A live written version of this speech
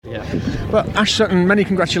Well, Ash Sutton, many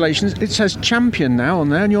congratulations. It says champion now on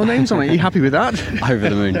there and your name's on it. Are you happy with that? Over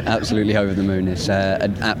the moon, absolutely over the moon. It's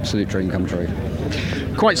an absolute dream come true.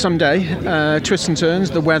 Quite some day, twists and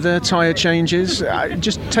turns, the weather, tyre changes.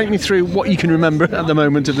 Just take me through what you can remember at the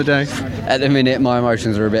moment of the day. At the minute, my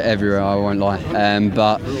emotions are a bit everywhere, I won't lie.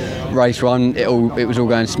 But race one, it was all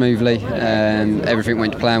going smoothly. Everything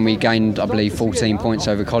went to plan. We gained, I believe, 14 points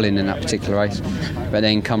over Colin in that particular race. But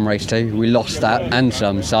then come race two, we lost that and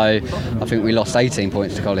some. So I think we lost 18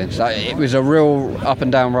 points to Colin. So it was a real up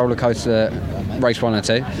and down roller coaster, race one and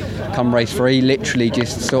two. Come race three, literally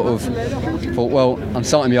just sort of thought, well, I'm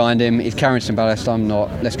starting behind him, he's carrying some ballast, I'm not,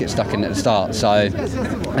 let's get stuck in at the start. So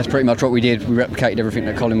that's pretty much what we did. We replicated everything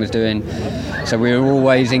that Colin was doing, so we were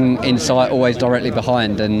always in sight, always directly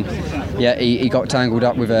behind. And yeah, he got tangled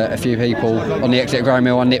up with a few people on the exit of Graham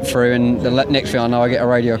Mill. I nipped through, and the next thing I know, I get a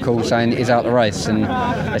radio call saying he's out the race, and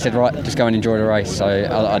they said, right, just go and enjoy the race. So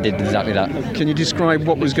I did exactly that. Can you describe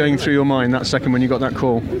what was going through your mind that second when you got that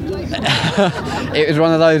call? It was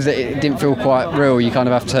one of those that it didn't feel quite real. You kind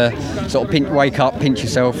of have to sort of wake up, pinch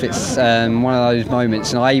yourself. It's one of those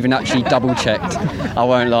moments, and I even actually double checked. I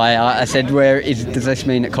won't lie. I said, does this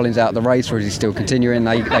mean that Colin's out of the race, or is he still continuing?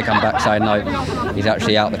 They come back saying no, he's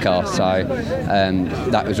actually out the car. So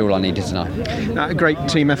that was all I needed to know. A great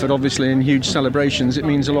team effort, obviously, and huge celebrations. It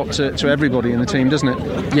means a lot to everybody in the team, doesn't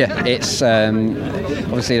it? Yeah, it's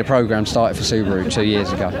obviously the programme started for Subaru 2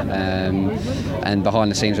 years ago, and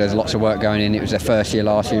behind the scenes there's lots of work going in. It was their first year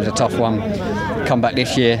last year, it was a tough one. Come back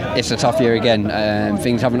this year, it's a tough year again.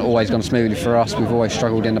 Things haven't always gone smoothly for us. We've always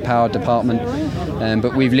struggled in the power department,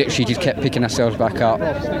 but we've literally just kept picking ourselves back up,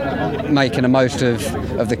 making the most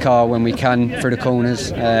of the car when we can through the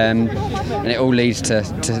corners, and it all leads to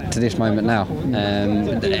this moment now.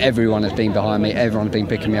 Everyone has been behind me, everyone's been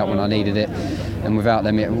picking me up when I needed it, and without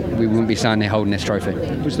them we wouldn't be standing here holding this trophy.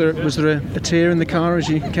 Was there a tear in the car as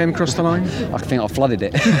you came across the line? I think I flooded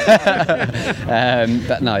it.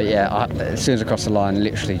 But no, yeah, as soon as I crossed the line,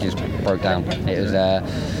 literally just broke down. It was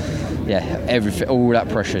everything, all that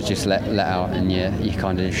pressure just let out, and you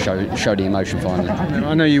kind of show the emotion finally.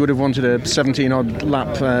 I know you would have wanted a 17-odd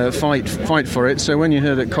lap fight for it. So when you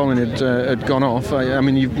heard that Colin had gone off, I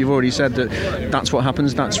mean, you've already said that that's what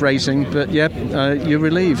happens, that's racing. But yeah, you're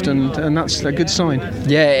relieved, and that's a good sign.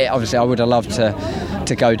 Yeah, obviously I would have loved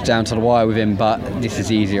to go down to the wire with him, but this is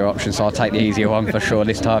the easier option, so I'll take the easier one for sure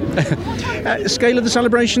this time. Scale of the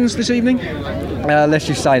celebrations this evening? Let's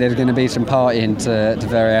just say there's going to be some partying to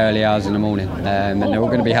very early hours in the morning, and they're all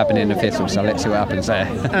going to be happening in the Thistle, so let's see what happens there.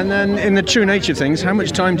 And then, in the true nature of things, how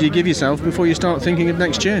much time do you give yourself before you start thinking of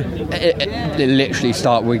next year? It literally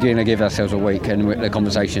we're going to give ourselves a week, and the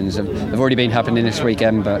conversations have already been happening this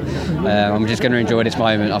weekend, but I'm just going to enjoy this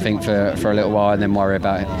moment, I think, for a little while, and then worry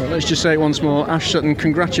about it. Well, let's just say it once more, Ash Sutton,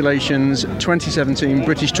 congratulations, 2017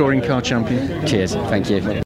 British Touring Car Champion. Cheers, thank you.